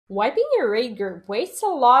Wiping your raid group wastes a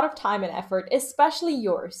lot of time and effort, especially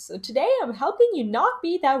yours. So today I'm helping you not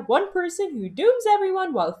be that one person who dooms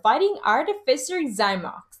everyone while fighting Artificer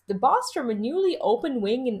Xy'mox, the boss from a newly open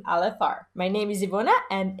wing in LFR. My name is Ivona,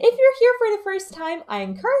 and if you're here for the first time, I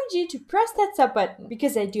encourage you to press that sub button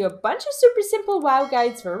because I do a bunch of super simple WoW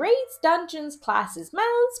guides for raids, dungeons, classes,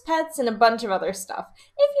 mounts, pets, and a bunch of other stuff.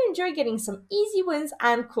 If you enjoy getting some easy wins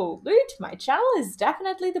and cool loot, my channel is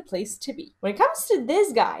definitely the place to be. When it comes to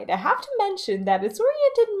this guide, I have to mention that it's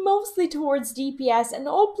oriented mostly towards DPS and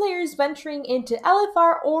all players venturing into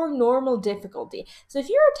LFR or normal difficulty. So if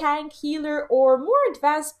you're a tank, healer, or more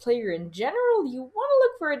advanced player in general, you want to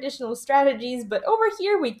look for additional strategies, but over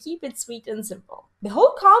here we keep it sweet and simple. The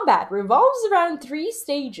whole combat revolves around 3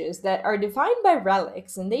 stages that are defined by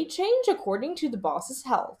relics, and they change according to the boss's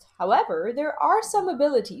health. However, there are some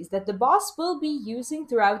abilities that the boss will be using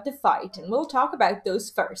throughout the fight, and we'll talk about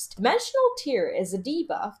those first. Dimensional Tear is a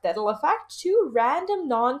debuff that'll affect 2 random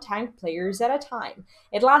non-tank players at a time.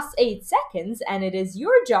 It lasts 8 seconds, and it is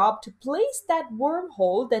your job to place that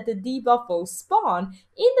wormhole that the debuff will spawn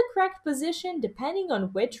in the correct position depending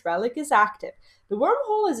on which relic is active. The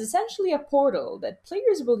wormhole is essentially a portal that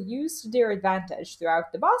players will use to their advantage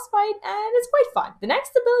throughout the boss fight, and it's quite fun. The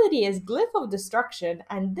next ability is Glyph of Destruction,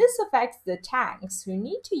 and this affects the tanks who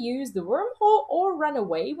need to use the wormhole or run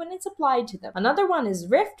away when it's applied to them. Another one is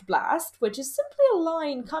Rift Blast, which is simply a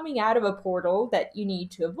line coming out of a portal that you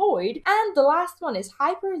need to avoid. And the last one is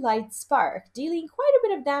Hyper Light Spark, dealing quite a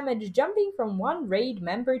bit of damage jumping from one raid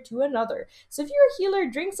member to another. So if you're a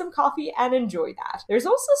healer, drink some coffee and enjoy that. There's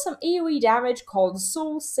also some AoE damage called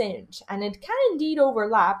Soul Singe, and it can indeed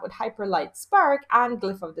overlap with Hyper Light Spark and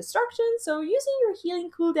Glyph of Destruction, so using your healing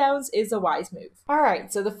cooldowns is a wise move.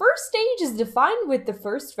 Alright, so the first stage is defined with the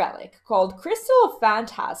first relic, called Crystal of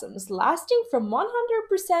Phantasms, lasting from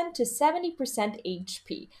 100% to 70%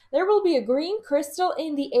 HP. There will be a green crystal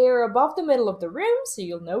in the air above the middle of the room, so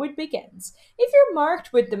you'll know it begins. If you're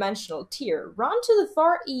marked with Dimensional Tear, run to the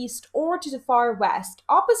far east or to the far west,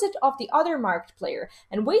 opposite of the other marked player,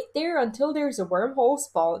 and wait there until there's a wormhole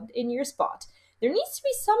spawned in your spot. There needs to be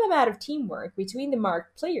some amount of teamwork between the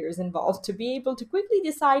marked players involved to be able to quickly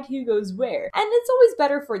decide who goes where, and it's always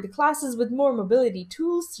better for the classes with more mobility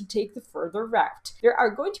tools to take the further route. There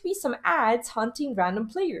are going to be some ads hunting random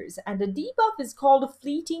players, and the debuff is called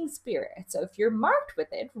Fleeting Spirit, so if you're marked with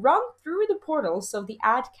it, run through the portal so the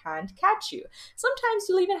ad can't catch you. Sometimes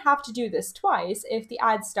you'll even have to do this twice if the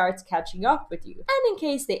ad starts catching up with you, and in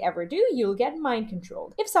case they ever do, you'll get mind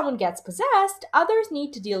controlled. If someone gets possessed, others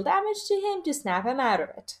need to deal damage to him to snap him out of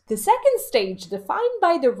it. The second stage, defined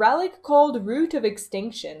by the relic called Root of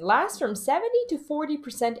Extinction, lasts from 70 to 40%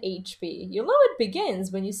 HP. You'll know it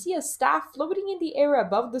begins when you see a staff floating in the air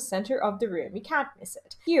above the center of the room. You can't miss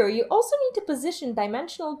it. Here, you also need to position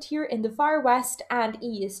Dimensional Tear in the far west and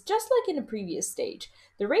east, just like in the previous stage.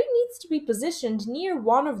 The raid needs to be positioned near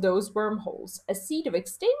one of those wormholes. A Seed of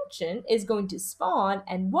Extinction is going to spawn,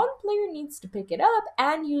 and one player needs to pick it up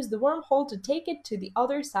and use the wormhole to take it to the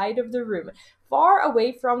other side of the room, far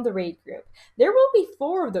away from the raid group. There will be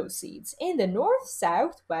 4 of those seeds in the north,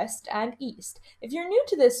 south, west, and east. If you're new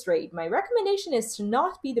to this raid, my recommendation is to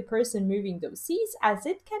not be the person moving those seeds, as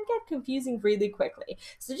it can get confusing really quickly.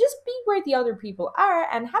 So just be where the other people are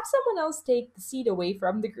and have someone else take the seed away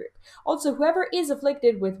from the group. Also, whoever is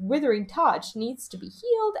afflicted with Withering Touch needs to be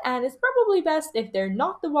healed, and it's probably best if they're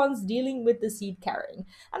not the ones dealing with the seed carrying.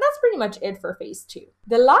 And that's pretty much it for phase 2.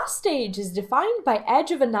 The last stage is defined by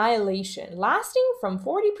Edge of Annihilation, lasting from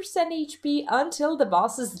 40% HP until the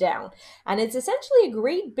boss is down, and it's essentially a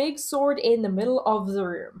great big sword in the middle of the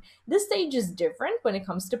room. This stage is different when it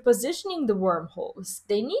comes to positioning the wormholes.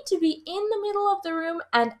 They need to be in the middle of the room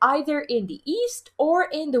and either in the east or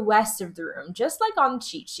in the west of the room, just like on the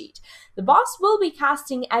cheat sheet. The boss will be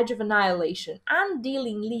casting Edge of Annihilation and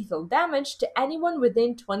dealing lethal damage to anyone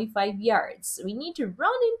within 25 yards, so we need to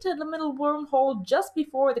run into the middle wormhole just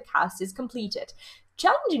before the cast is completed.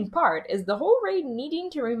 Challenging part is the whole raid needing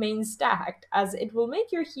to remain stacked, as it will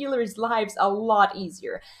make your healers' lives a lot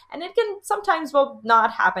easier, and it can sometimes, well, not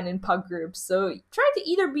happen in pug groups, so try to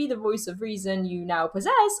either be the voice of reason you now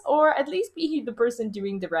possess, or at least be the person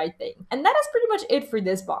doing the right thing. And that is pretty much it for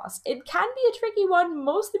this boss. It can be a tricky one,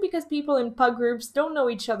 mostly because people in pug groups don't know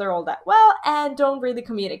each other all that well and don't really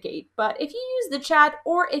communicate, but if you use the chat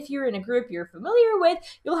or if you're in a group you're familiar with,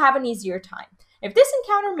 you'll have an easier time. If this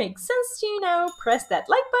encounter makes sense to you now, press that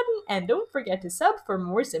like button and don't forget to sub for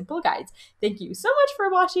more simple guides. Thank you so much for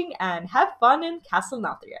watching and have fun in Castle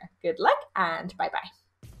Nathria. Good luck and bye bye.